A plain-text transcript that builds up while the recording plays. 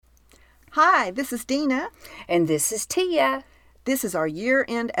Hi, this is Dina. And this is Tia. This is our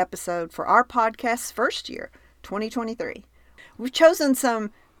year-end episode for our podcast's first year, 2023. We've chosen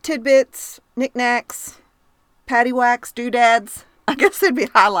some tidbits, knickknacks, paddywhacks, doodads. I guess it'd be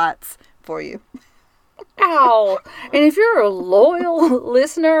highlights for you. Ow! And if you're a loyal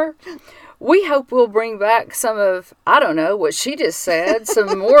listener, we hope we'll bring back some of, I don't know, what she just said,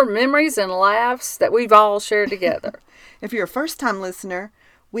 some more memories and laughs that we've all shared together. If you're a first-time listener,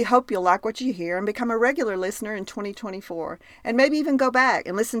 we hope you'll like what you hear and become a regular listener in 2024, and maybe even go back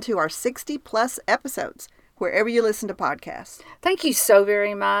and listen to our 60-plus episodes wherever you listen to podcasts. Thank you so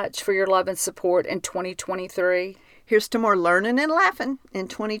very much for your love and support in 2023. Here's to more learning and laughing in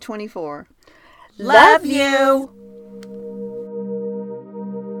 2024. Love you!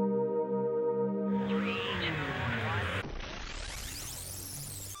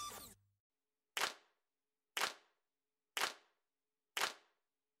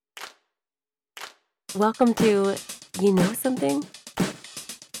 Welcome to You Know Something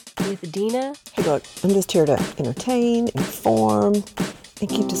with Dina. Hey, look, I'm just here to entertain, inform, and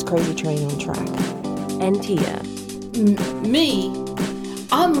keep this crazy train on track. And Tia. Me,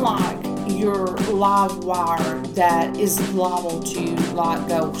 unlike your live wire that is liable to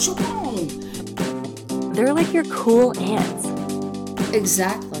go shoo. They're like your cool aunts.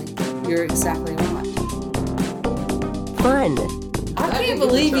 Exactly. You're exactly right. Fun. I can't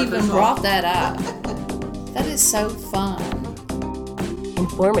believe you even brought that up. That is so fun.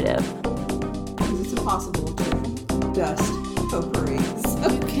 Informative. It's impossible to dust potpourris.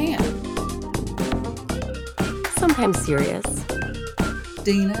 You can't. Sometimes serious.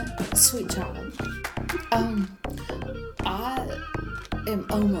 Dina, sweet child. I am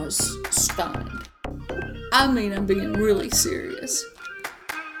almost stunned. I mean, I'm being really serious.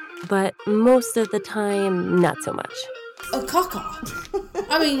 But most of the time, not so much. A caca.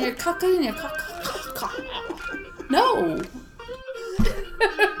 I mean, you're caca and you're caca. No.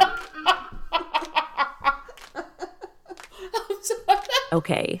 I'm sorry.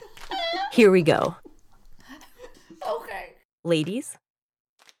 Okay, here we go. Okay. Ladies,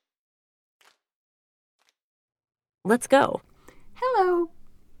 let's go. Hello.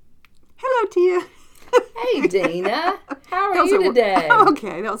 Hello, Tia. Hey, Dina. How are That was you today?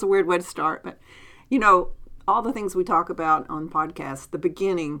 Okay, that was a weird way to start. But, you know, all the things we talk about on podcasts, the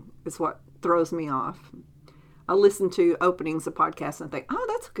beginning is what throws me off. I listen to openings of podcasts and think, oh,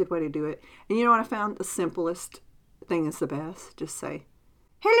 that's a good way to do it. And you know what I found? The simplest thing is the best. Just say,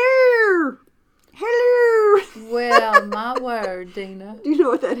 hello. Hello. Well, my word, Dina. Do you know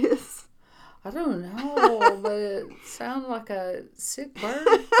what that is? I don't know, but it sounds like a sick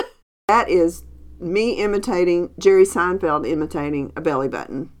bird. That is me imitating Jerry Seinfeld imitating a belly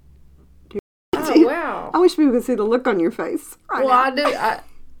button. Oh, wow. I wish people could see the look on your face right Well, now. I do.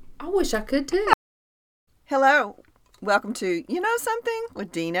 I wish I could too. Hello. Welcome to You Know Something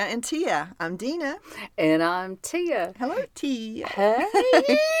with Dina and Tia. I'm Dina. And I'm Tia. Hello, Tia. Hey,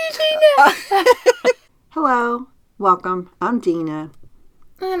 Dina. Hello. Welcome. I'm Dina.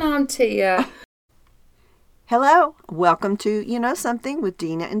 And I'm Tia. Hello. Welcome to You Know Something with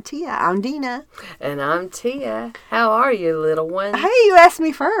Dina and Tia. I'm Dina. And I'm Tia. How are you, little one? Hey, you asked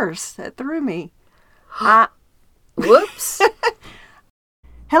me first. That threw me. Whoops.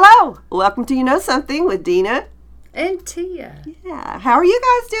 Hello. Welcome to You Know Something with Dina. And Tia. Yeah. How are you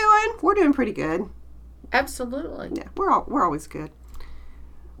guys doing? We're doing pretty good. Absolutely. Yeah, we're always good.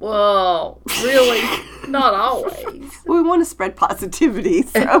 Well, really, not always. We want to spread positivity,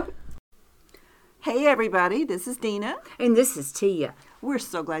 so. Hey, everybody. This is Dina. And this is Tia. We're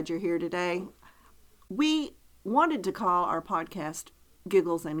so glad you're here today. We wanted to call our podcast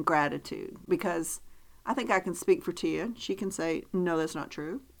Giggles and Gratitude because I think I can speak for Tia. She can say, no, that's not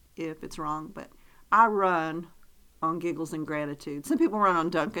true if it's wrong, but I run on Giggles and Gratitude. Some people run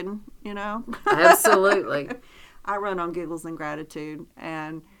on Duncan, you know. Absolutely. I run on Giggles and Gratitude,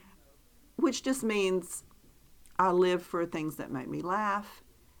 and which just means I live for things that make me laugh,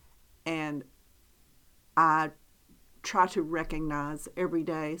 and I try to recognize every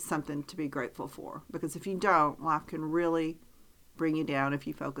day something to be grateful for, because if you don't, life can really bring you down if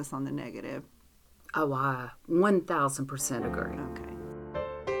you focus on the negative. Oh, I 1,000% agree. Okay.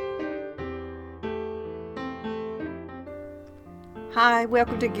 Hi,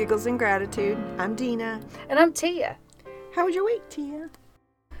 welcome to Giggles and Gratitude. I'm Dina. And I'm Tia. How was your week, Tia?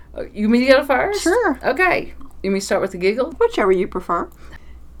 You mean to go first? Sure. Okay. You mean to start with the giggle? Whichever you prefer.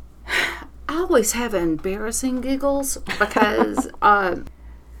 I always have embarrassing giggles because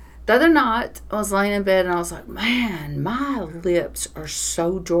the other night I was laying in bed and I was like, man, my lips are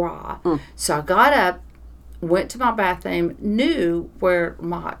so dry. So I got up, went to my bathroom, knew where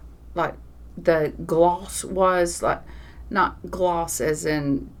my like the gloss was, like not gloss as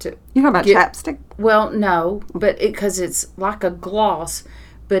in to You talking about chapstick? well, no, but because it's like a gloss,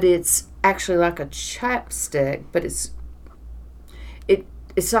 but it's actually like a chapstick, but it's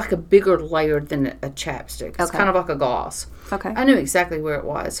like a bigger layer than a chapstick. It's kind of like a gloss. Okay. I knew exactly where it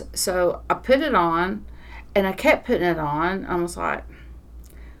was. So I put it on, and I kept putting it on. I was like,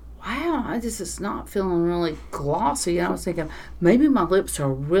 wow, this is not feeling really glossy. And I was thinking, maybe my lips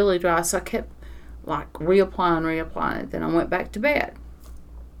are really dry. So I kept like reapplying it. Then I went back to bed.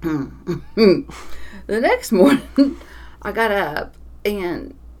 The next morning, I got up,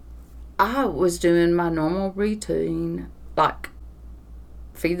 and I was doing my normal routine, like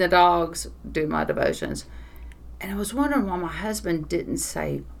feed the dogs, do my devotions. And I was wondering why my husband didn't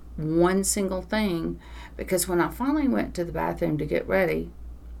say one single thing, because when I finally went to the bathroom to get ready,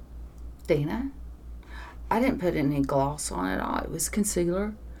 Dina, I didn't put any gloss on at all. It was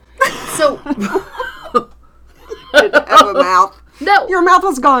concealer. So Did it have a mouth? no, Your mouth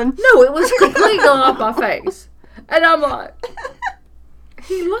was gone. no, it was completely gone off my face. And I'm like,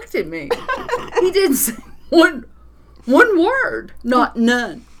 he looked at me. He didn't say one word. Not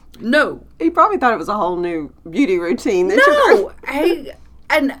none. No. He probably thought it was a whole new beauty routine. That No.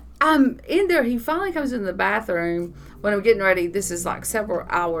 And I'm in there. He finally comes in the bathroom when I'm getting ready. This is like several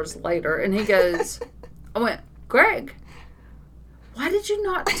hours later. And he goes, I went, Greg, why did you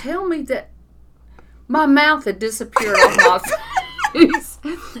not tell me that my mouth had disappeared off my face?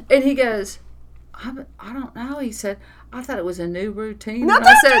 And he goes, I don't know. He said, I thought it was a new routine. And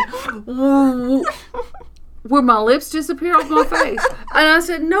I said, would my lips disappear off my face? And I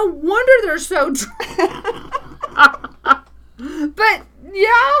said, no wonder they're so dry. But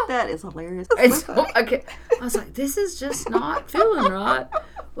yeah. That is hilarious. And so I was like, this is just not feeling right.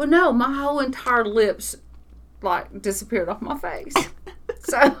 Well, no, my whole entire lips like disappeared off my face.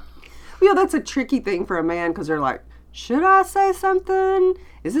 So Yeah, that's a tricky thing for a man, because they're like, should I say something?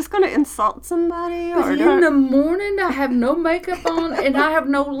 Is this going to insult somebody? but Or in the morning, I have no makeup on and I have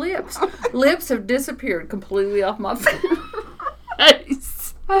no lips. Lips have disappeared completely off my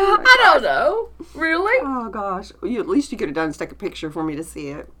face. I don't know. Really? Oh, gosh. Well, at least you could have done is take a picture for me to see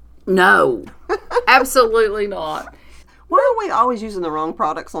it. No. Absolutely not. Why are we always using the wrong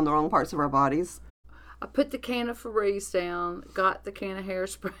products on the wrong parts of our bodies? I put the can of Febreze down, got the can of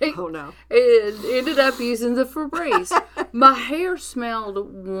hairspray. Oh, no. And ended up using the Febreze. My hair smelled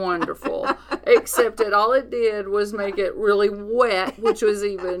wonderful, except that all it did was make it really wet, which was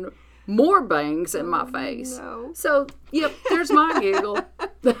even more bangs in my face. no. So, yep, there's my giggle.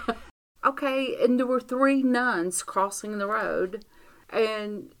 Okay, and there were 3 nuns crossing the road,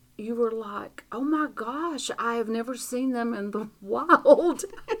 and you were like, oh my gosh, I have never seen them in the wild.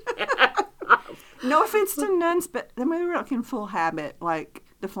 No offense to nuns, but they were like in full habit, like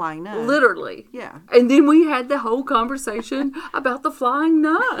the flying nun. Literally. Yeah. And then we had the whole conversation about the flying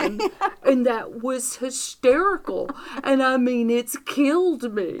nun. And that was hysterical. And I mean, it's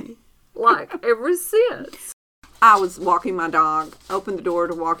killed me. Like, ever since. I was walking my dog, opened the door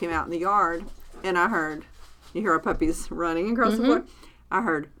to walk him out in the yard, and I heard, you hear our puppies running across the floor? I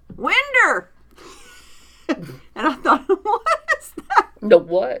heard, Winder! And I thought, what is that? The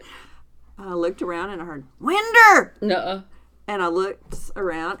what? I looked around and I heard, Winder! Nuh-uh. And I looked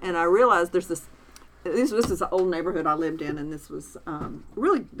around and I realized this was an old neighborhood I lived in, and this was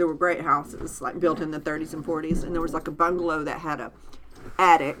really, there were great houses like built in the 30s and 40s, and there was like a bungalow that had a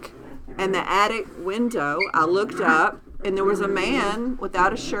attic, and the attic window, I looked up and there was a man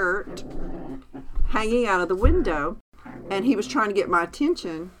without a shirt hanging out of the window, and he was trying to get my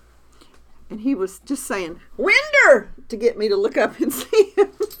attention, and he was just saying, Winder! To get me to look up and see him.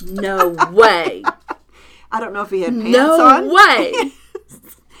 No way. I don't know if he had pants No on. way.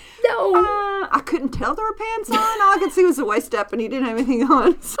 No. I couldn't tell there were pants on. All I could see was the waist up, and he didn't have anything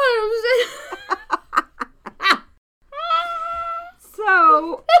on.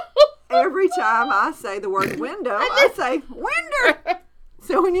 So every time I say the word window, I say Winder.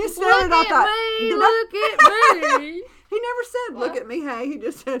 So when you said it, I thought, Look at me. He never said, look at me, hey. He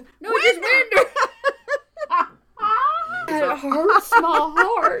just said, No, it's Winder. It hurts my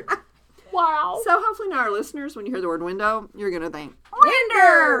heart. Wow. So hopefully now our listeners, when you hear the word window, you're going to think,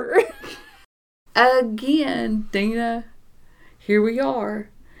 Winder. Again, Dina, here we are.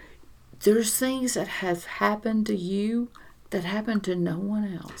 There's things that have happened to you that happened to no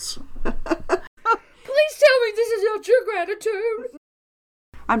one else. Please tell me this is not your gratitude.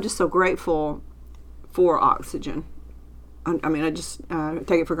 I'm just so grateful for oxygen. I mean, I just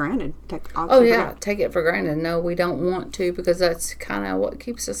take it for granted. Take oxygen Oh, for yeah. granted. Take it for granted. No, we don't want to, because that's kind of what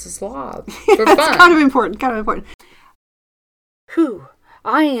keeps us alive. For It's fun. kind of important. Whew.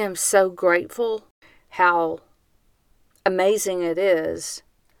 I am so grateful how amazing it is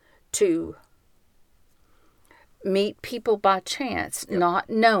to meet people by chance, not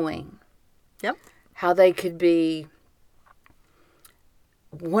knowing how they could be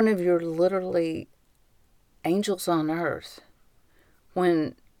one of your literally angels on earth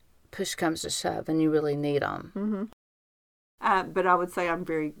when push comes to shove and you really need them. But I would say I'm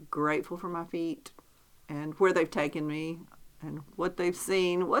very grateful for my feet and where they've taken me and what they've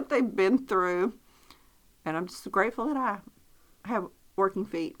seen, what they've been through. And I'm just grateful that I have working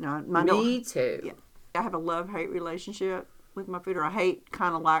feet. Now, Me too. Yeah, I have a love-hate relationship with my feet, or a hate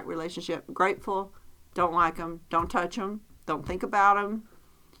kind of like relationship. Grateful, don't like them, don't touch them, don't think about them.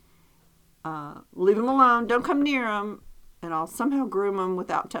 Leave them alone, don't come near them, and I'll somehow groom them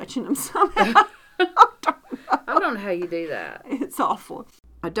without touching them somehow. I don't know how you do that. It's awful.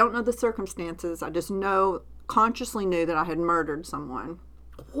 I don't know the circumstances. I just consciously knew that I had murdered someone.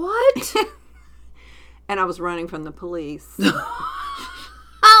 What? And I was running from the police.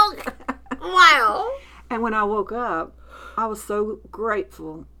 Oh, wow. And when I woke up, I was so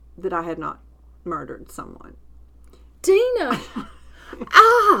grateful that I had not murdered someone. Dina,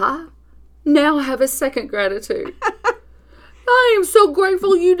 I now have a second gratitude. I am so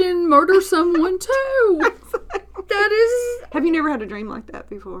grateful you didn't murder someone too. That is... Have you never had a dream like that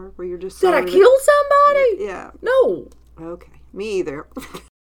before, where you're just... Did I kill somebody? Yeah. No. Okay. Me either.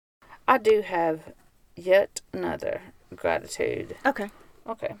 I do have yet another gratitude. Okay.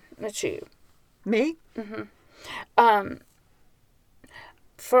 Okay, that's you. Me?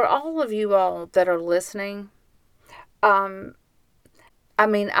 For all of you all that are listening, I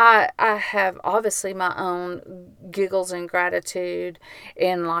mean, I have obviously my own giggles and gratitude,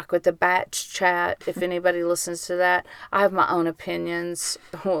 and like with the batch chat, if anybody listens to that, I have my own opinions.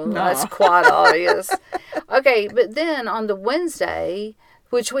 Well, that's quite obvious. Okay, but then on the Wednesday,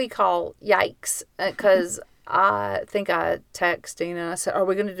 which we call Yikes, because I think I texted Dina and I said, are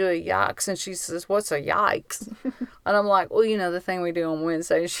we going to do a yikes? And she says, what's a yikes? And I'm like, well, the thing we do on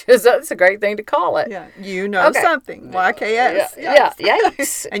Wednesday. She says, that's a great thing to call it. Yeah, something. YKS. Yeah,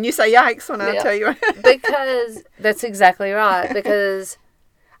 yikes. And you say yikes when I tell you. Because that's exactly right. Because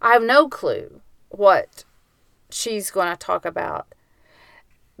I have no clue what she's going to talk about.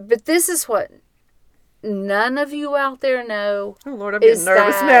 But this is what none of you out there know. Oh, Lord, I'm getting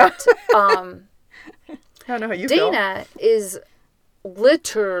nervous now. I know how you feel. Dina is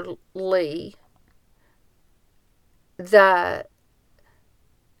literally the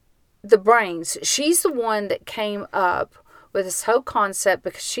brains. She's the one that came up with this whole concept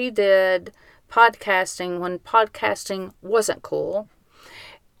because she did podcasting when podcasting wasn't cool.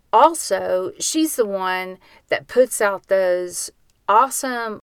 Also, she's the one that puts out those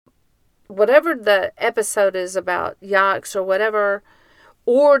awesome, whatever the episode is about, yikes or whatever,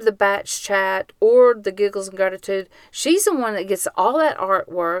 or the batch chat, or the giggles and gratitude. She's the one that gets all that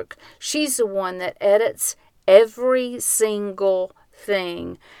artwork. She's the one that edits every single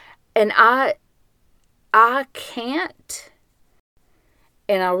thing. And I can't,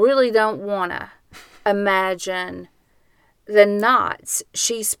 and I really don't want to imagine the nights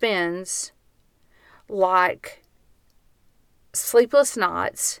she spends, like sleepless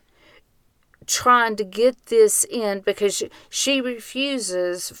nights, trying to get this in, because she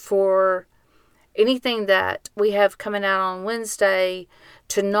refuses for anything that we have coming out on Wednesday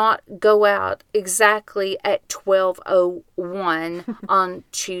to not go out exactly at 12:01 on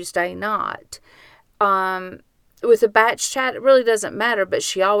Tuesday night. With the batch chat, it really doesn't matter, but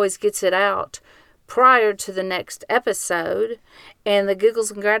she always gets it out prior to the next episode. And the giggles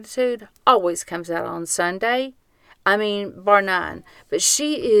and gratitude always comes out on Sunday. I mean, bar none. But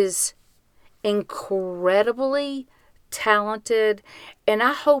she is incredibly talented, and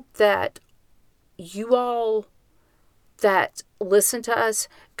I hope that you all that listen to us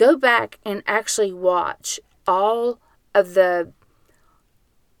go back and actually watch all of the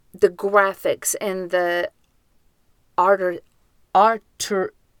graphics and the artistry.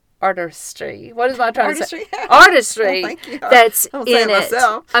 What is my trying to say? Artistry. Thank you. That's I'll in say it.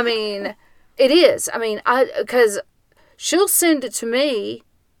 myself. I mean, it is. I mean, because she'll send it to me,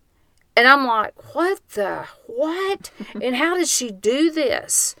 and I'm like, what? And how did she do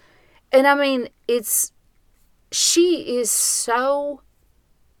this? And I mean, she is so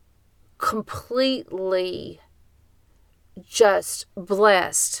completely just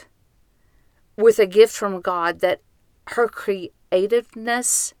blessed with a gift from God that her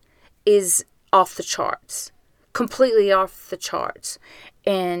creativeness is off the charts. Completely off the charts.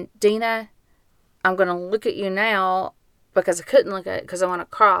 And Dina, I'm going to look at you now, because I couldn't look at it because I want to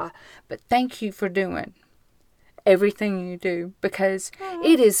cry. But thank you for doing everything you do, because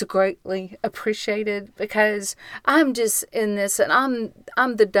it is greatly appreciated, because I'm just in this and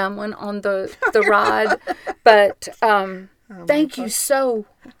I'm the dumb one on the ride. But thank you so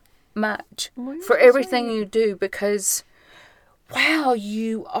much for everything you do, because wow,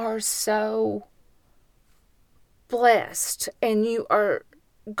 you are so blessed, and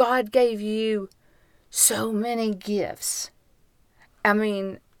God gave you so many gifts. I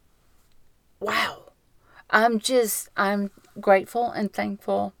mean, wow. I'm grateful and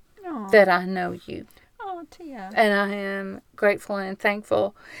thankful that I know you. Oh, Tia. And I am grateful and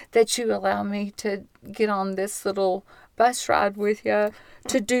thankful that you allow me to get on this little bus ride with you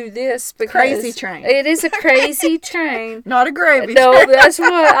to do this, because Crazy train. It is a crazy train. Not a gravy No, train. that's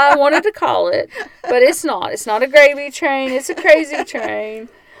what I wanted to call it. But it's not. It's not a gravy train. It's a crazy train.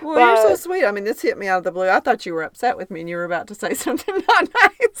 Well, you're so sweet. I mean, this hit me out of the blue. I thought you were upset with me and you were about to say something not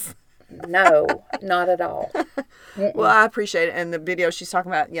nice. No, not at all. Well, I appreciate it. And the videos she's talking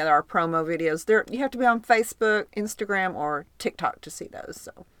about, there are promo videos. You have to be on Facebook, Instagram, or TikTok to see those.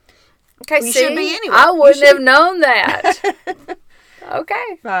 So, okay, you see, should be anyway. I wouldn't have known that.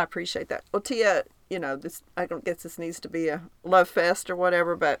 Okay. I appreciate that. Well, Tia, I don't guess this needs to be a love fest or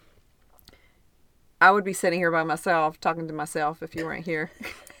whatever, but I would be sitting here by myself, talking to myself if you weren't here.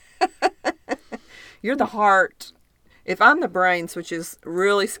 You're the heart. If I'm the brains, which is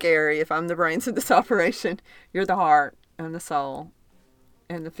really scary, if I'm the brains of this operation, you're the heart and the soul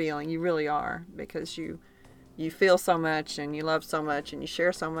and the feeling. You really are, because you feel so much and you love so much and you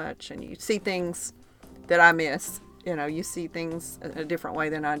share so much and you see things that I miss. You see things a different way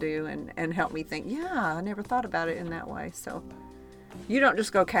than I do, and help me think, yeah, I never thought about it in that way. So you don't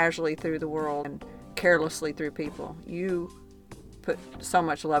just go casually through the world and carelessly through people. You put so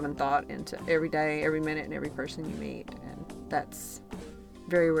much love and thought into every day, every minute, and every person you meet. And that's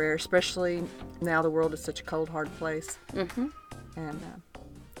very rare, especially now the world is such a cold, hard place. Mm-hmm. And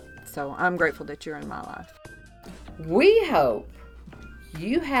so I'm grateful that you're in my life. We hope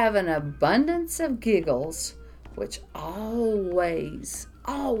you have an abundance of giggles, which always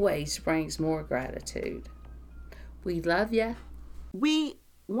brings more gratitude. We love you. We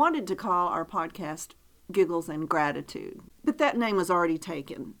wanted to call our podcast Giggles and Gratitude, but that name was already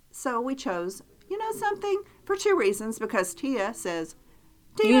taken. So we chose, something, for two reasons. Because Tia says,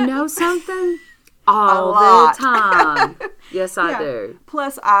 you know something? A All lot. the time. Yes, I do.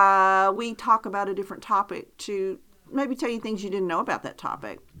 Plus, we talk about a different topic to maybe tell you things you didn't know about that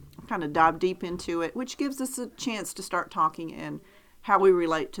topic. Kind of dive deep into it, which gives us a chance to start talking and how we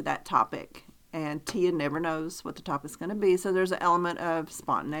relate to that topic. And Tia never knows what the topic's going to be, so there's an element of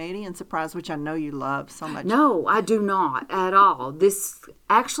spontaneity and surprise, which I know you love so much. No, I do not at all. This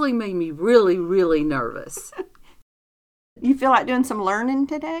actually made me really, really nervous. You feel like doing some learning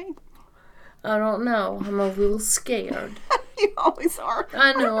today? I don't know. I'm a little scared. You always are.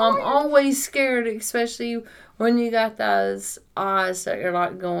 I know. I'm always scared, especially when you got those eyes that you're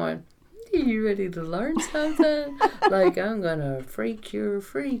like going, are you ready to learn something? Like, I'm going to freak your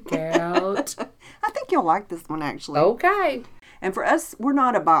freak out. I think you'll like this one, actually. Okay. And for us, we're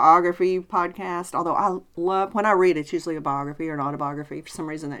not a biography podcast, although I love, when I read, it's usually a biography or an autobiography. For some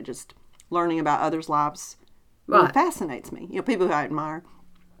reason, that just learning about others' lives really fascinates me. People who I admire.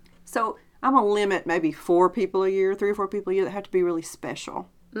 So I'm going to limit maybe 4 people a year, 3 or 4 people a year that have to be really special.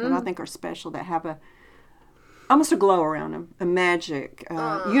 That I think are special, that have almost a glow around them, a magic,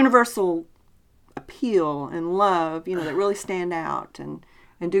 universal appeal and love, that really stand out and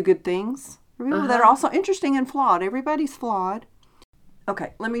do good things. For people that are also interesting and flawed. Everybody's flawed.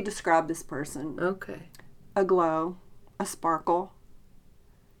 Okay, let me describe this person. Okay. A glow, a sparkle,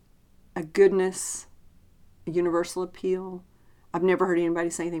 a goodness, a universal appeal. I've never heard anybody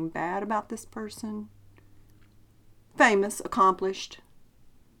say anything bad about this person. Famous, accomplished.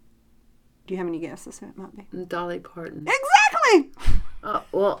 Do you have any guesses who it might be? Dolly Parton. Exactly!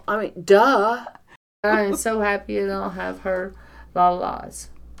 Well, I mean, duh. I am so happy I don't have her la-las.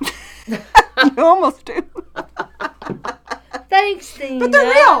 You almost do. Thanks, Tina. But they're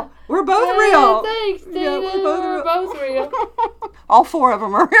real. We're both real. Thanks, Tina. Yeah, we're both real. All 4 of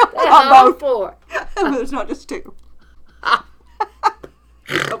them are real. All Not both. 4. There's not just 2. I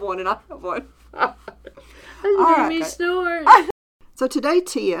have one and I have one. All Let me snort. So today,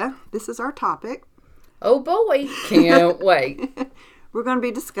 Tia, this is our topic. Oh boy, can't wait. We're going to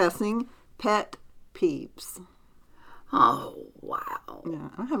be discussing pet peeves. Oh, wow. Yeah,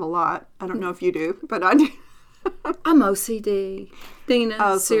 I have a lot. I don't know if you do, but I do. I'm OCD.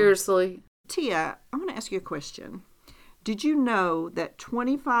 Tina, seriously. Tia, I want to ask you a question. Did you know that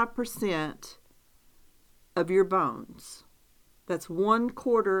 25% of your bones, that's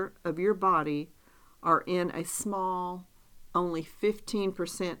 1/4 of your body, are in a small, only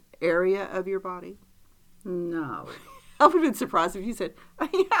 15% area of your body? No. I would have been surprised if you said,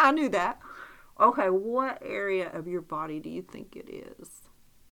 yeah, I knew that. Okay, what area of your body do you think it is?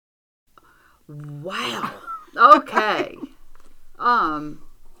 Wow. Okay. I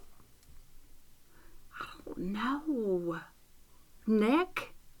don't know.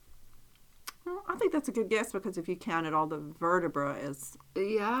 Neck? Well, I think that's a good guess because if you counted all the vertebrae as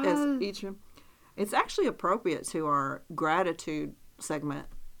each, it's actually appropriate to our gratitude segment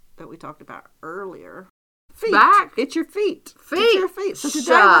that we talked about earlier. Feet. Back? It's your feet. Feet. It's your feet. So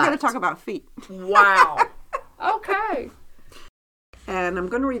today we're going to talk about feet. Wow. Okay. And I'm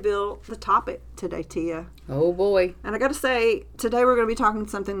going to reveal the topic today, Tia. Oh, boy. And I got to say, today we're going to be talking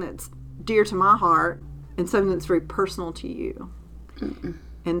something that's dear to my heart and something that's very personal to you.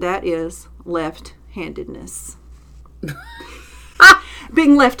 And that is left-handedness.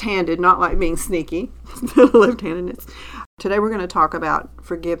 Being left-handed, not like being sneaky. Left-handedness. Today we're going to talk about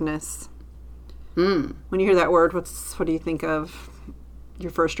forgiveness. When you hear that word, what do you think of? Your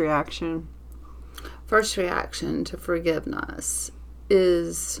first reaction? First reaction to forgiveness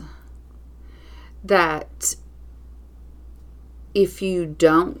is that if you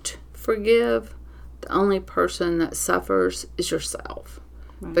don't forgive, the only person that suffers is yourself.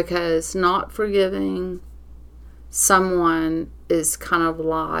 Right. Because not forgiving someone is kind of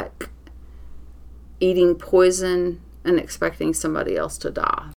like eating poison and expecting somebody else to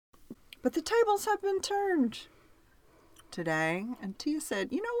die. But the tables have been turned today. And Tia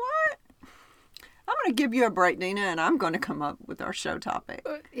said, you know what? I'm going to give you a break, Dina, and I'm going to come up with our show topic.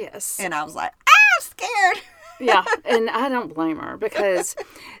 Yes. And I was like, I'm scared. Yeah, and I don't blame her because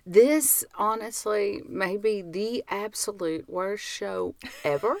this, honestly, may be the absolute worst show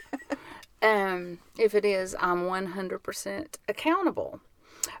ever. If it is, I'm 100% accountable.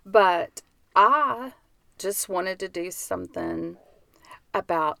 But I just wanted to do something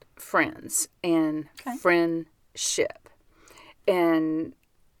about friends and friendship and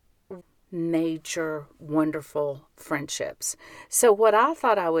major wonderful friendships. So what I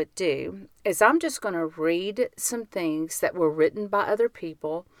thought I would do is I'm just going to read some things that were written by other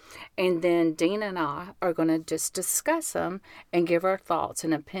people, and then Dina and I are going to just discuss them and give our thoughts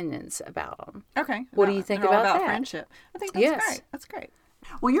and opinions about them. Okay. What do you think about that? Friendship. I think that's great. That's great.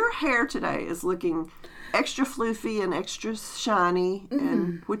 Well, your hair today is looking extra floofy and extra shiny,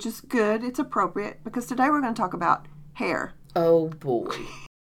 and which is good. It's appropriate because today we're going to talk about hair. Oh, boy.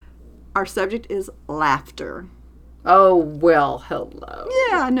 Our subject is laughter. Oh, well, hello.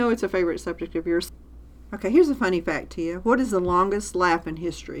 Yeah, I know it's a favorite subject of yours. Okay, here's a funny fact to you. What is the longest laugh in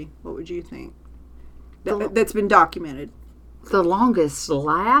history? What would you think? That's been documented. The longest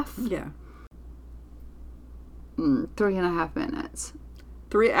laugh? Yeah. 3.5 minutes.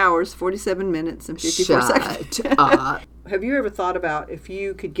 3 hours, 47 minutes, and 54 seconds. Shut up. Have you ever thought about if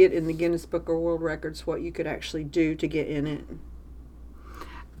you could get in the Guinness Book of World Records, what you could actually do to get in it?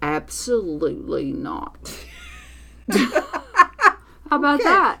 Absolutely not. How about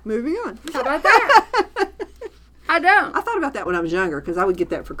that? Moving on. How about that? I don't. I thought about that when I was younger because I would get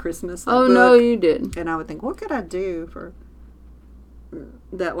that for Christmas. Oh, no, you didn't. And I would think, what could I do for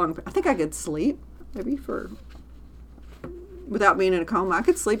that long? I think I could sleep, maybe without being in a coma. I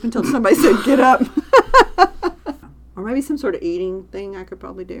could sleep until somebody said, get up. Or maybe some sort of eating thing I could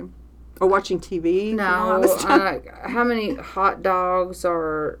probably do. Or watching TV. No, how many hot dogs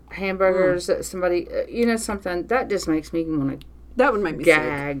or hamburgers that somebody, something, that just makes me want to That would make me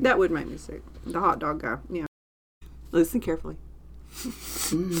gag. sick. That would make me sick. The hot dog guy, yeah. Listen carefully.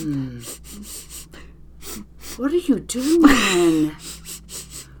 What are you doing?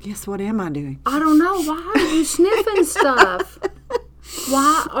 Yes, what am I doing? I don't know. Why are you sniffing stuff?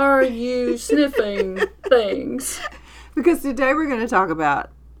 Why are you sniffing things? Because today we're going to talk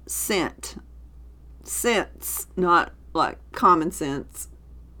about scent. Sense, not like common sense.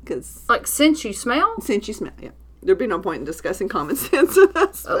 Cause like sense you smell? Sense you smell, yeah. There'd be no point in discussing common sense with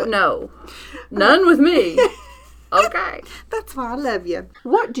us. Oh, no. None with me. Okay. That's why I love you.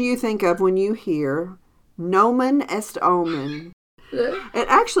 What do you think of when you hear nomen est omen? It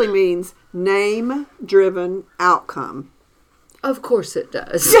actually means name-driven outcome. Of course it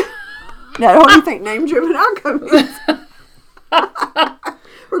does. Now, what do you think name-driven outcome is?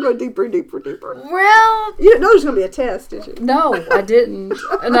 We're going deeper, deeper, deeper. Well, you didn't know there's going to be a test, did you? No, I didn't.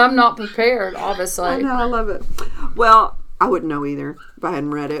 And I'm not prepared, obviously. I know, I love it. Well, I wouldn't know either if I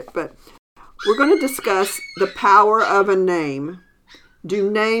hadn't read it, but we're going to discuss the power of a name.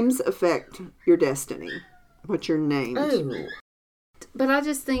 Do names affect your destiny? What you're named? Oh. But I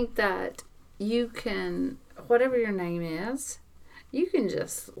just think that you can, whatever your name is, You can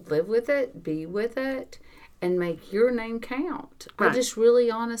just live with it, be with it, and make your name count. Right. I just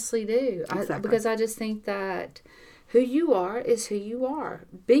really honestly do. Exactly. Because I just think that who you are is who you are.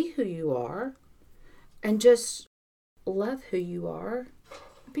 Be who you are, and just love who you are.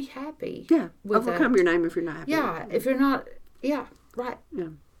 Be happy. Yeah. with Overcome it. your name if you're not happy. Yeah, if you're not, yeah, right. Yeah.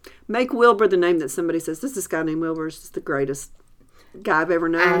 Make Wilbur the name that somebody says, this guy named Wilbur is just the greatest guy I've ever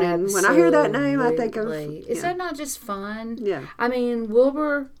known. And when I hear that name, I think of... Is that not just fun? Yeah. I mean,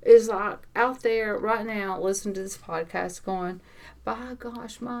 Wilbur is like out there right now listening to this podcast going, by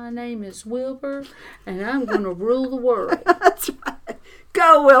gosh, my name is Wilbur, and I'm going to rule the world. That's right.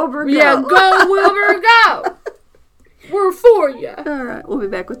 Go, Wilbur, go. Yeah, go, Wilbur, go. We're for you. All right. We'll be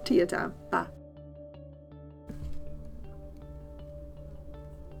back with Tia time. Bye.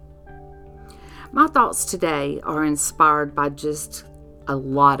 My thoughts today are inspired by just a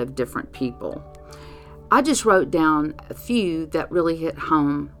lot of different people. I just wrote down a few that really hit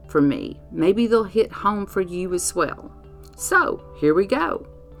home for me. Maybe they'll hit home for you as well. So, here we go.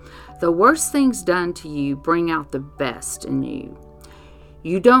 The worst things done to you bring out the best in you.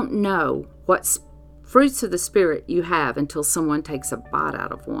 You don't know what fruits of the Spirit you have until someone takes a bite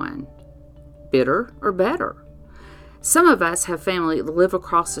out of one. Bitter or better? Some of us have family that live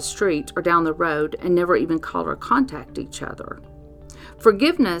across the street or down the road and never even call or contact each other.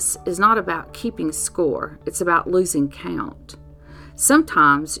 Forgiveness is not about keeping score, it's about losing count.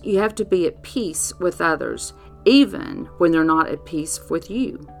 Sometimes you have to be at peace with others, even when they're not at peace with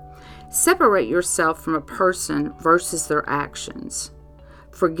you. Separate yourself from a person versus their actions.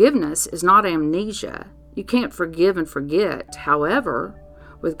 Forgiveness is not amnesia. You can't forgive and forget. However,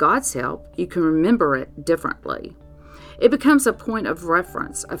 with God's help, you can remember it differently. It becomes a point of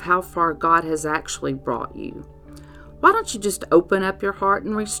reference of how far God has actually brought you. Why don't you just open up your heart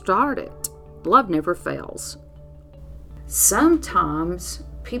and restart it? Love never fails. Sometimes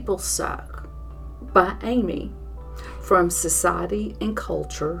People Suck by Amy from Society and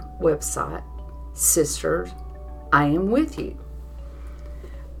Culture website. Sisters, I am with you.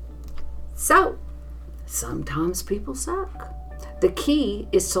 So, sometimes people suck. The key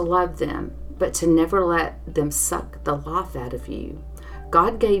is to love them, but to never let them suck the life out of you.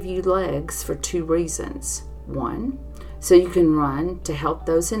 God gave you legs for 2 reasons. 1, so you can run to help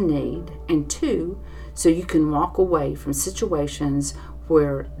those in need, and 2, so you can walk away from situations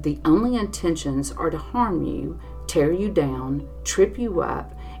where the only intentions are to harm you, tear you down, trip you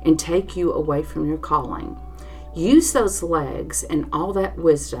up, and take you away from your calling. Use those legs and all that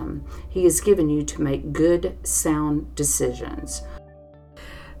wisdom He has given you to make good, sound decisions.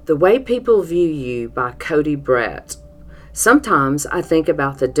 The Way People View You by Cody Brett. Sometimes I think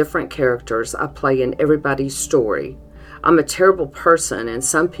about the different characters I play in everybody's story. I'm a terrible person in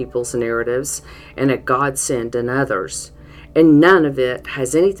some people's narratives and a godsend in others. And none of it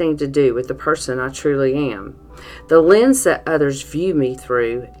has anything to do with the person I truly am. The lens that others view me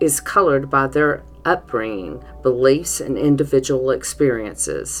through is colored by their upbringing, beliefs, and individual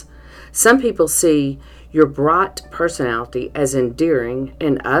experiences. Some people see your bright personality as endearing,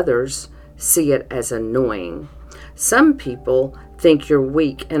 and others see it as annoying. Some people think you're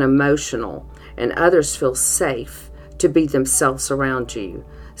weak and emotional, and others feel safe to be themselves around you.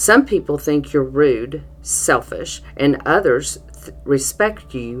 Some people think you're rude, selfish, and others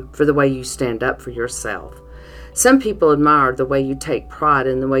respect you for the way you stand up for yourself. Some people admire the way you take pride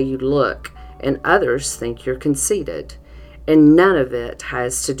in the way you look, and others think you're conceited. And none of it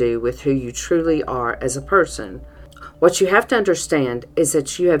has to do with who you truly are as a person. What you have to understand is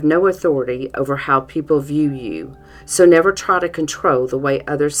that you have no authority over how people view you. So never try to control the way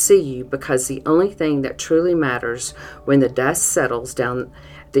others see you, because the only thing that truly matters when the dust settles down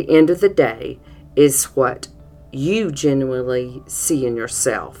at the end of the day is what you genuinely see in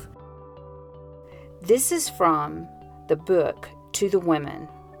yourself. This is from the book To the Women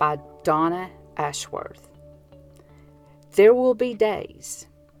by Donna Ashworth. There will be days.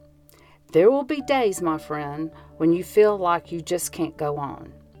 There will be days, my friend, when you feel like you just can't go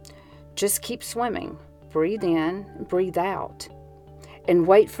on. Just keep swimming. Breathe in, breathe out, and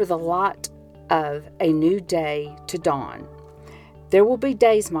wait for the light of a new day to dawn. There will be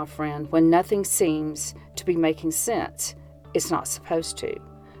days, my friend, when nothing seems to be making sense. It's not supposed to.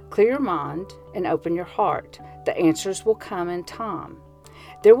 Clear your mind and open your heart. The answers will come in time.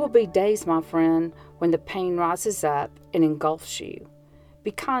 There will be days, my friend, when the pain rises up and engulfs you.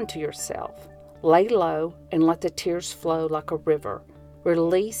 Be kind to yourself. Lay low and let the tears flow like a river.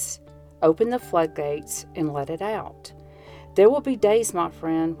 Release, open the floodgates, and let it out. There will be days, my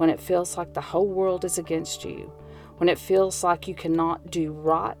friend, when it feels like the whole world is against you, when it feels like you cannot do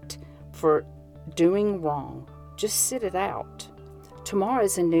right for doing wrong. Just sit it out. Tomorrow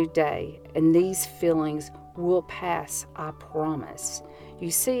is a new day, and these feelings will pass, I promise.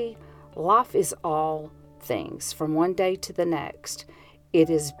 You see, life is all things from one day to the next. It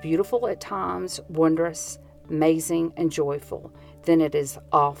is beautiful at times, wondrous, amazing, and joyful. Then it is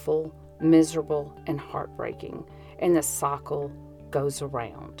awful, miserable, and heartbreaking, and the cycle goes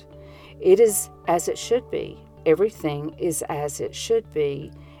around. It is as it should be. Everything is as it should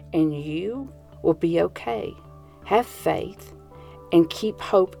be, and you will be okay. Have faith and keep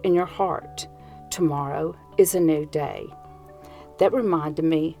hope in your heart. Tomorrow is a new day. That reminded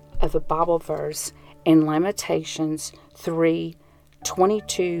me of a Bible verse in Lamentations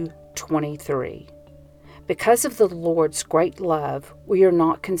 3:22-23. Because of the Lord's great love, we are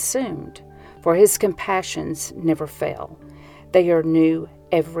not consumed, for his compassions never fail. They are new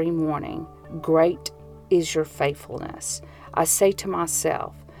every morning. Great is your faithfulness. I say to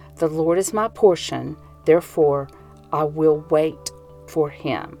myself, the Lord is my portion, therefore I will wait for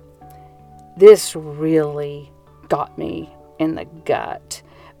him. This really got me in the gut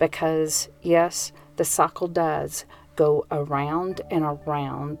because, yes, the cycle does go around and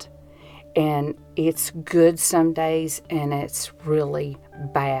around, and it's good some days and it's really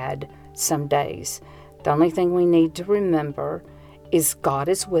bad some days. The only thing we need to remember is God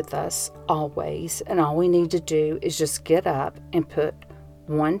is with us always, and all we need to do is just get up and put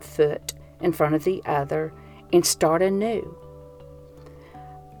one foot in front of the other and start anew.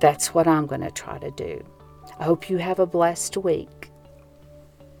 That's what I'm going to try to do. I hope you have a blessed week.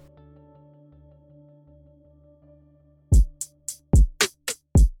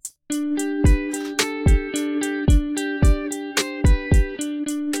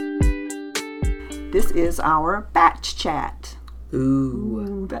 This is our batch chat.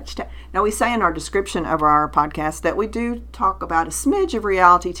 Ooh. Batch chat. Now, we say in our description of our podcast that we do talk about a smidge of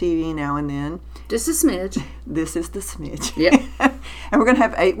reality TV now and then. Just a smidge. This is the smidge. Yep. And we're going to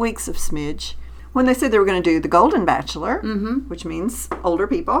have 8 weeks of smidge. When they said they were going to do the Golden Bachelor, which means older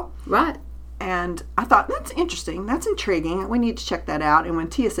people. Right. And I thought, that's interesting. That's intriguing. We need to check that out. And when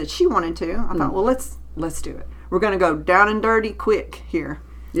Tia said she wanted to, I thought, well, let's do it. We're going to go down and dirty quick here.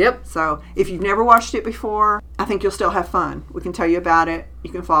 Yep. So if you've never watched it before, I think you'll still have fun. We can tell you about it.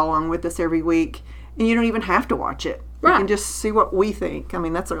 You can follow along with us every week. And you don't even have to watch it. Right. You can just see what we think. I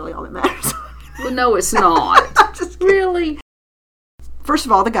mean, that's really all that matters. Well, no, it's not. Just kidding. Really? First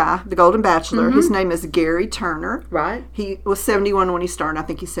of all, the guy, the Golden Bachelor, his name is Gary Turner. Right. He was 71 when he started. I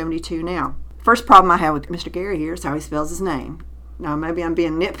think he's 72 now. First problem I have with Mr. Gary here is how he spells his name. Now, maybe I'm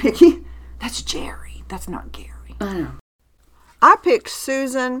being nitpicky. That's Jerry. That's not Gary. I know. I picked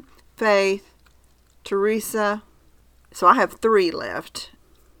Susan, Faith, Teresa. So I have 3 left.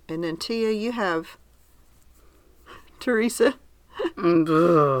 And then Tia, you have Teresa.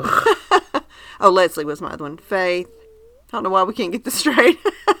 Oh, Leslie was my other one. Faith. I don't know why we can't get this straight.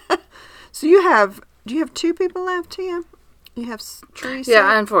 So do you have 2 people left, Tia? You have Teresa?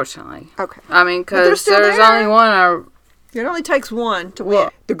 Yeah, unfortunately. Okay. I mean, But they're because still there's there. only one. It only takes one to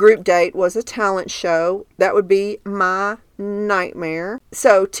win. The group date was a talent show. That would be my nightmare.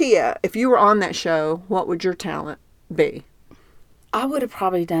 So, Tia, if you were on that show, what would your talent be? I would have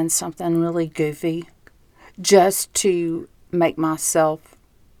probably done something really goofy just to make myself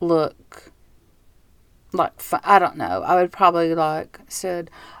look like, I don't know. I would probably said,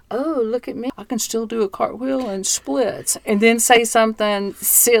 oh, look at me. I can still do a cartwheel and splits. And then say something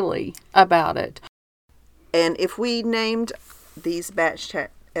silly about it. And if we named these batch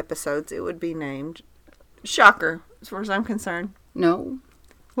chat episodes, it would be named Shocker, as far as I'm concerned. No.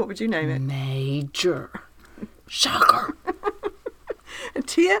 What would you name it? Major Shocker. And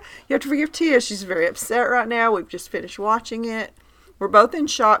Tia, you have to forgive Tia. She's very upset right now. We've just finished watching it. We're both in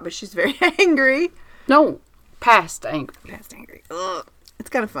shock, but she's very angry. No, past angry. Past angry. Ugh. It's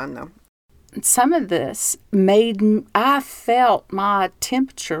kind of fun, though. Some of this I felt my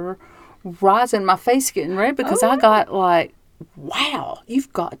temperature rise in my face getting red because I got wow,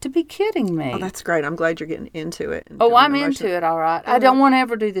 you've got to be kidding me. Oh, that's great. I'm glad you're getting into it. Oh, I'm into it, all right. I don't want to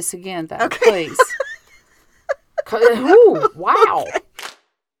ever do this again, though. Okay. Please. Ooh, wow. Okay.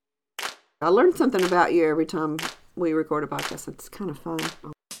 I learn something about you every time we record a podcast. It's kind of fun.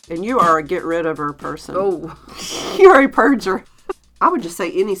 And you are a get rid of her person. Oh. You're a purger. I would just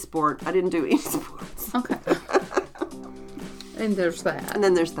say any sport. I didn't do any sports. Okay. And there's that. And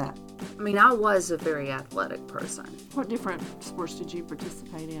then there's that. I mean, I was a very athletic person. What different sports did you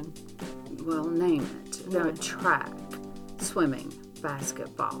participate in? Well, name it. Yeah. Track, swimming,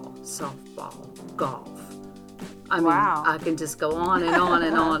 basketball, softball, golf. I mean, I can just go on and on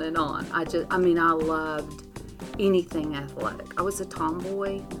and on and on. I loved anything athletic. I was a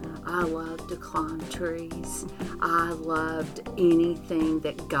tomboy. I loved to climb trees. I loved anything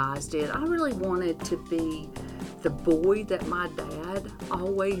that guys did. I really wanted to be the boy that my dad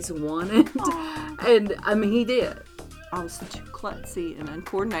always wanted. And I mean, he did. I was too klutzy and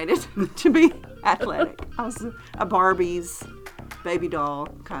uncoordinated to be athletic. I was a Barbie's baby doll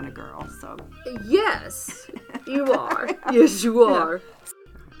kind of girl. So Yes, you are. Yes, you are.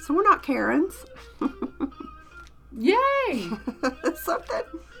 so we're not Karens. Yay! Something.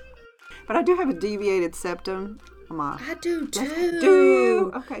 But I do have a deviated septum on my. I do too. Do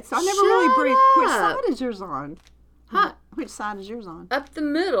you? Okay, so I never really breathe. Which up. side is yours on? Huh? Which side is yours on? Up the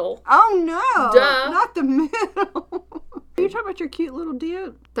middle. Oh no! Duh. Not the middle. Are you talking about your cute little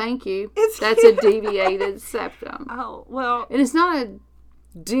dent? Thank you. It's That's cute. a deviated septum. Oh well, And it's not a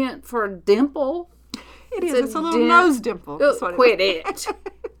dent for a dimple. it is. a It's a little dent. nose dimple. That's what Quit is. it.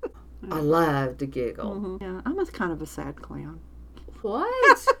 I love to giggle. Yeah, I'm a kind of a sad clown.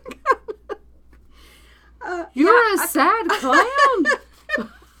 What? You're a sad clown?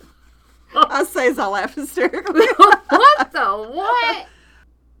 I say as I laugh hysterically. What the what?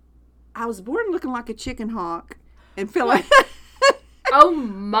 I was born looking like a chicken hawk and feeling, Oh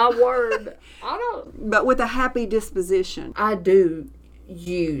my word. but with a happy disposition. I do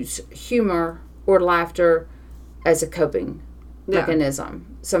use humor or laughter as a coping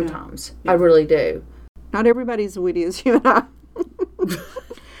mechanism sometimes. I really do. Not everybody's witty as you and I.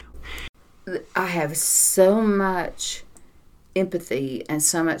 I have so much empathy and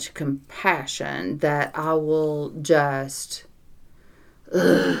so much compassion that I will just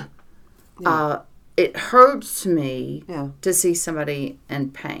it hurts me to see somebody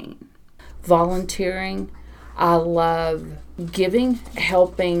in pain. Volunteering, I love giving,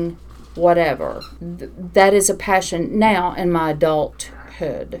 helping, whatever. That is a passion now in my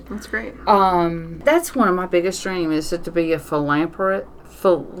adulthood. That's great. That's one of my biggest dreams is to be a philanthropist.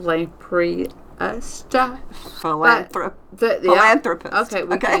 Philanthropist. Okay,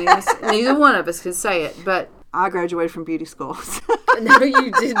 we can't even, neither one of us can say it, but I graduated from beauty schools. no,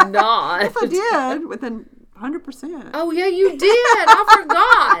 you did not. I did, within 100%. Oh yeah, you did. I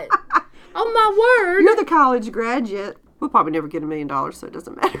forgot. Oh my word. You're the college graduate. We'll probably never get $1 million, so it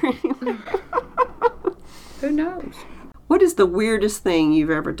doesn't matter anyway. Who knows? What is the weirdest thing you've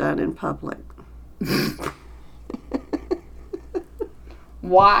ever done in public?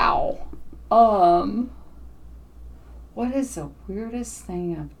 Wow. What is the weirdest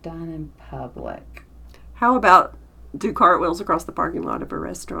thing I've done in public? How about do cartwheels across the parking lot of a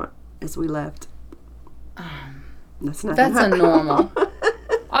restaurant as we left? That's not. That's a normal.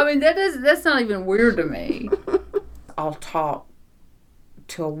 I mean, that's not even weird to me. I'll talk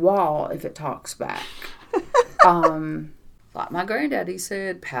to a wall if it talks back. Like my granddaddy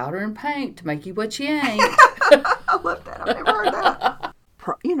said, powder and paint to make you what you ain't. I love that. I've never heard that.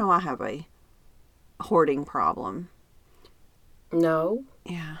 You know, I have a hoarding problem. No.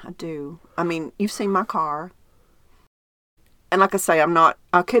 Yeah, I do. I mean, you've seen my car. And like I say,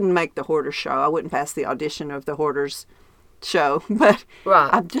 I couldn't make the hoarder show. I wouldn't pass the audition of the hoarders show. But Right.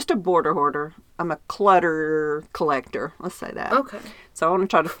 I'm just a border hoarder. I'm a clutter collector. Let's say that. Okay. So I want to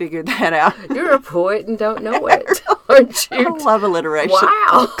try to figure that out. You're a poet and don't know it, aren't I you? love alliteration.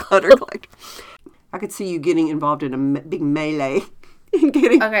 Wow. Clutter collector. I could see you getting involved in a big melee and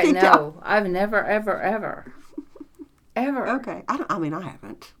getting Okay, kicked out. no. I've never, ever. Okay. I mean, I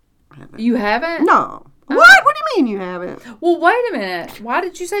haven't. You haven't? No. What? What do you mean you haven't? Well, wait a minute. Why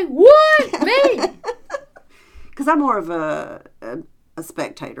did you say, what? Me? Because I'm more of a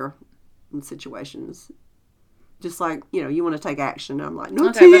spectator in situations. Just like, you want to take action. I'm like, no,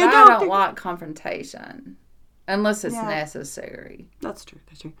 Okay, but Tia, I don't take-" like confrontation. Unless it's Yeah. necessary. That's true.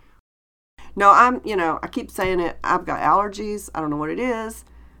 That's true. No, I keep saying it. I've got allergies. I don't know what it is.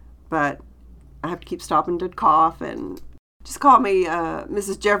 But I have to keep stopping to cough and just call me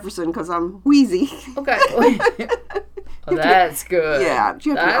Mrs. Jefferson because I'm wheezy. Okay. Well, that's good. Yeah, you have to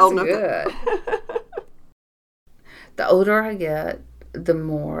be That's old enough good. The older I get, the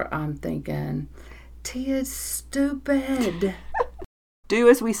more I'm thinking, Tia's stupid. Do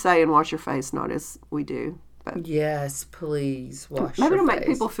as we say and wash your face, not as we do. But Yes, please wash maybe your it'll face. make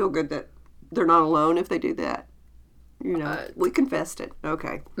people feel good that they're not alone if they do that. We confessed it.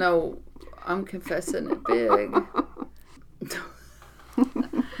 Okay. No, I'm confessing it big.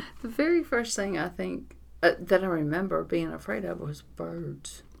 The very first thing I think that I remember being afraid of was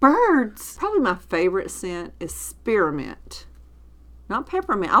birds. Birds. Probably my favorite scent is spearmint. Not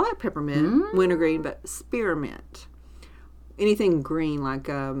peppermint. I like peppermint, wintergreen, but spearmint. Anything green, like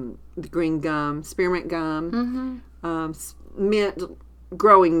the green gum, spearmint gum, mint,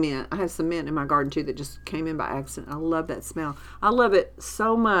 growing mint. I have some mint in my garden too that just came in by accident. I love that smell. I love it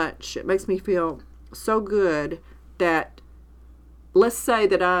so much. It makes me feel so good that, let's say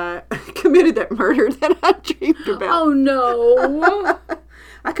that I committed that murder that I dreamed about. Oh, no.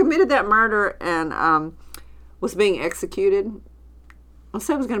 I committed that murder and was being executed. Let's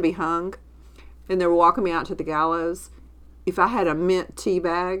say I was going to be hung, and they were walking me out to the gallows. If I had a mint tea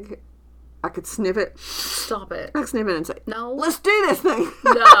bag, I could sniff it. Stop it. I could sniff it and say, No. let's do this thing.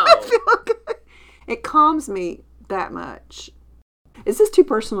 No. I feel good. It calms me that much. Is this too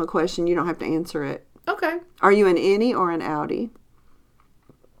personal a question? You don't have to answer it. Okay. Are you an innie or an outie?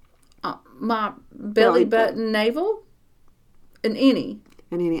 My belly button navel? An innie.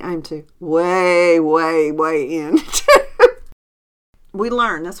 An innie. I'm too. Way, way, way in. We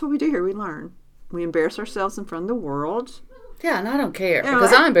learn. That's what we do here. We learn. We embarrass ourselves in front of the world. Yeah, and I don't care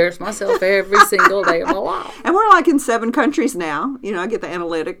because I embarrass myself every single day of my life. And we're like in 7 countries now. You know, I get the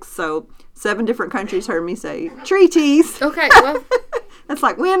analytics. So 7 different countries heard me say treaties. Okay, well. That's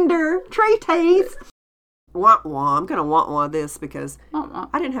like Winder, treaties. Wah-wah. I'm going to wah-wah this because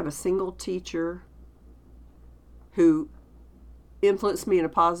I didn't have a single teacher who influenced me in a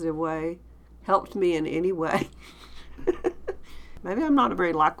positive way, helped me in any way. Maybe I'm not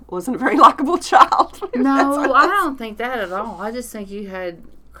wasn't a very likable child. No, I don't think that at all. I just think you had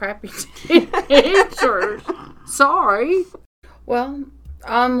crappy teachers. Sorry. Well,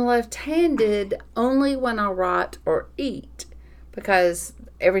 I'm left-handed only when I write or eat because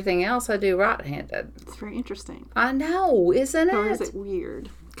everything else I do right-handed. It's very interesting. I know, isn't it? Or is it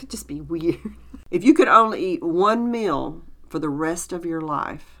weird? It could just be weird. If you could only eat one meal for the rest of your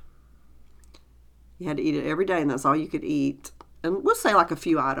life, you had to eat it every day and that's all you could eat, and we'll say like a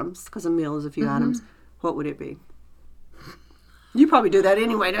few items, because a meal is a few items, what would it be? You probably do that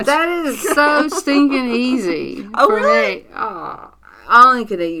anyway, don't you? That is so stinking easy Oh, for really? me. Oh, I only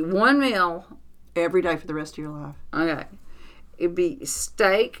could eat one meal. Every day for the rest of your life. Okay. It'd be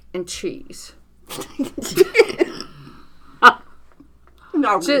steak and cheese.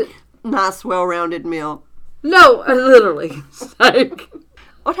 No, Just- nice, well-rounded meal. No, literally steak.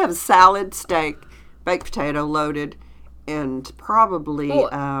 I'd have a salad, steak, baked potato loaded, and probably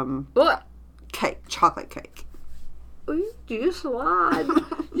What? cake, chocolate cake. You just lied.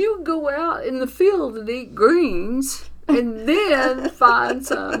 You go out in the field and eat greens and then find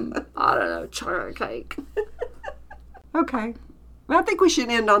some, I don't know, chocolate cake. Okay. Well, I think we should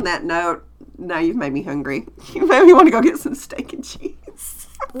end on that note. Now you've made me hungry. You made me want to go get some steak and cheese.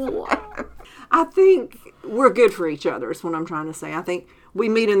 Wow. I think we're good for each other is what I'm trying to say. I think we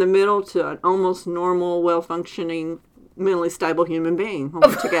meet in the middle to an almost normal, well-functioning, mentally stable human being when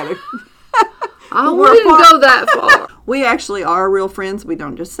we're together. I We're wouldn't apart. go that far. We actually are real friends. We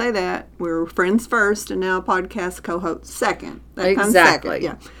don't just say that. We're friends first and now podcast co-host second. That comes Exactly.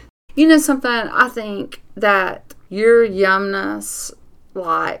 second. Yeah. You know something? I think that your yumness,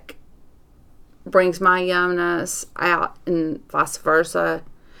 like, brings my yumness out and vice versa.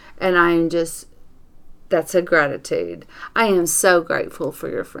 And I am just, that's a gratitude. I am so grateful for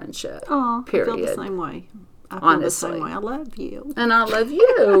your friendship. Oh, I feel the Period. same way. I feel Honestly. the same way. I love you. And I love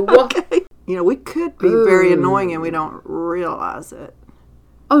you. Okay. You know, we could be very annoying and we don't realize it.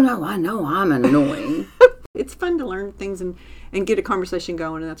 Oh, no, I know I'm annoying. It's fun to learn things and get a conversation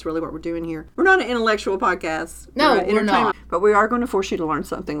going, and that's really what we're doing here. We're not an intellectual podcast. No, an we're entertainment- not. But we are going to force you to learn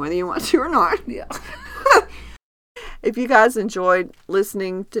something, whether you want to or not. Yeah. If you guys enjoyed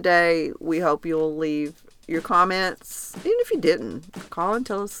listening today, we hope you'll leave your comments. Even if you didn't, call and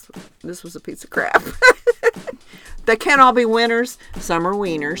tell us this was a piece of crap. They can't all be winners. Some are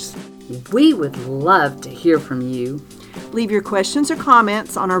wieners. We would love to hear from you. Leave your questions or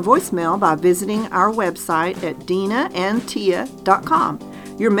comments on our voicemail by visiting our website at dinaandtia.com.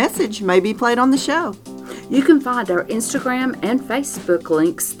 Your message may be played on the show. You can find our Instagram and Facebook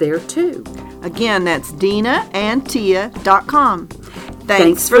links there too. Again, that's dinaandtia.com.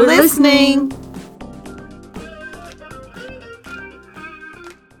 Thanks for listening.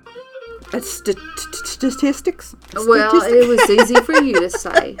 That's statistics? Well, it was easy for you to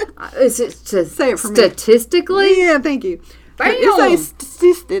say. Is it Say it for me. statistically? Yeah, thank you. Bam! It's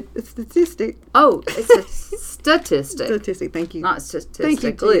a statistic. Oh, it's a statistic, Statistic, thank you. not Thank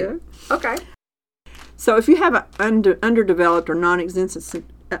statistically. you, Tia. Okay. So if you have an underdeveloped or non-existent...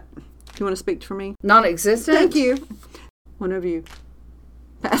 do you want to speak for me? Non-existent? Thank you. One of you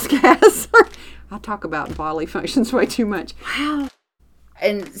pass gas. I talk about bodily functions way too much. Wow.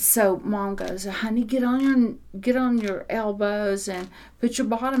 And so Mom goes, honey, get on your elbows and put your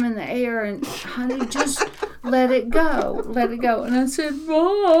bottom in the air and honey, just let it go, let it go. And I said,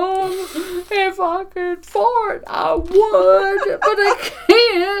 Mom, if I could fart, I would, but I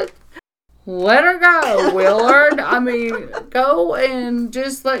can't. Let her go, Willard. I mean, go and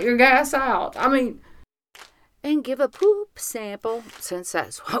just let your gas out. I mean, And give a poop sample, since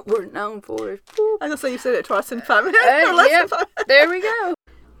that's what we're known for, is poop. I was going to say you said it twice in 5 minutes. Or less Yep, than 5 minutes. there we go.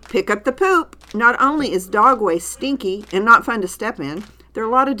 Pick up the poop. Not only is dog waste stinky and not fun to step in, there are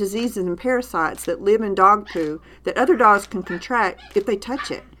a lot of diseases and parasites that live in dog poo that other dogs can contract if they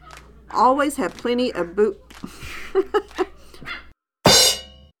touch it. Always have plenty of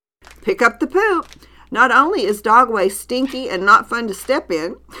Pick up the poop. Not only is dog waste stinky and not fun to step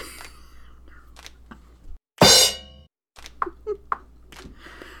in,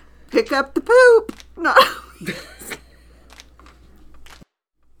 pick up the poop. Not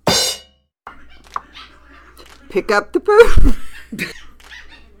Pick up the poop.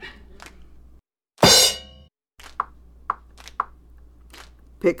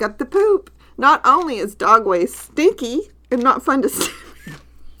 Pick up the poop. Not only is dog waste stinky and not fun to step in.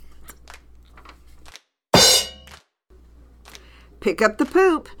 Pick up the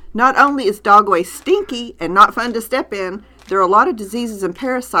poop. Not only is dog waste stinky and not fun to step in, there are a lot of diseases and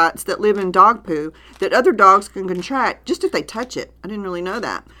parasites that live in dog poo that other dogs can contract just if they touch it. I didn't really know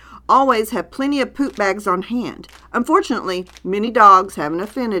that. Always have plenty of poop bags on hand. Unfortunately, many dogs have an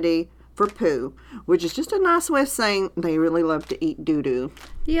affinity for poo, which is just a nice way of saying they really love to eat doo-doo.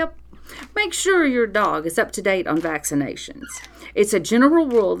 Yep. Make sure your dog is up to date on vaccinations. It's a general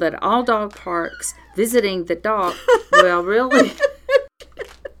rule that all dog parks visiting the dog, well, really?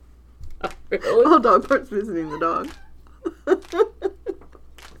 Really? All dog parks visiting the dog.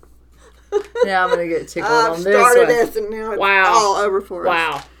 Now I'm going to get tickled I've on this started one. this and now it's Wow. all over for us.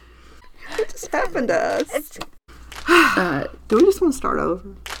 Wow. What just happened to us? Uh, Do we just want to start over?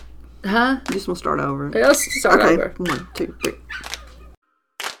 huh? We just want to start over. Let's start Okay, over. 1, 2, 3.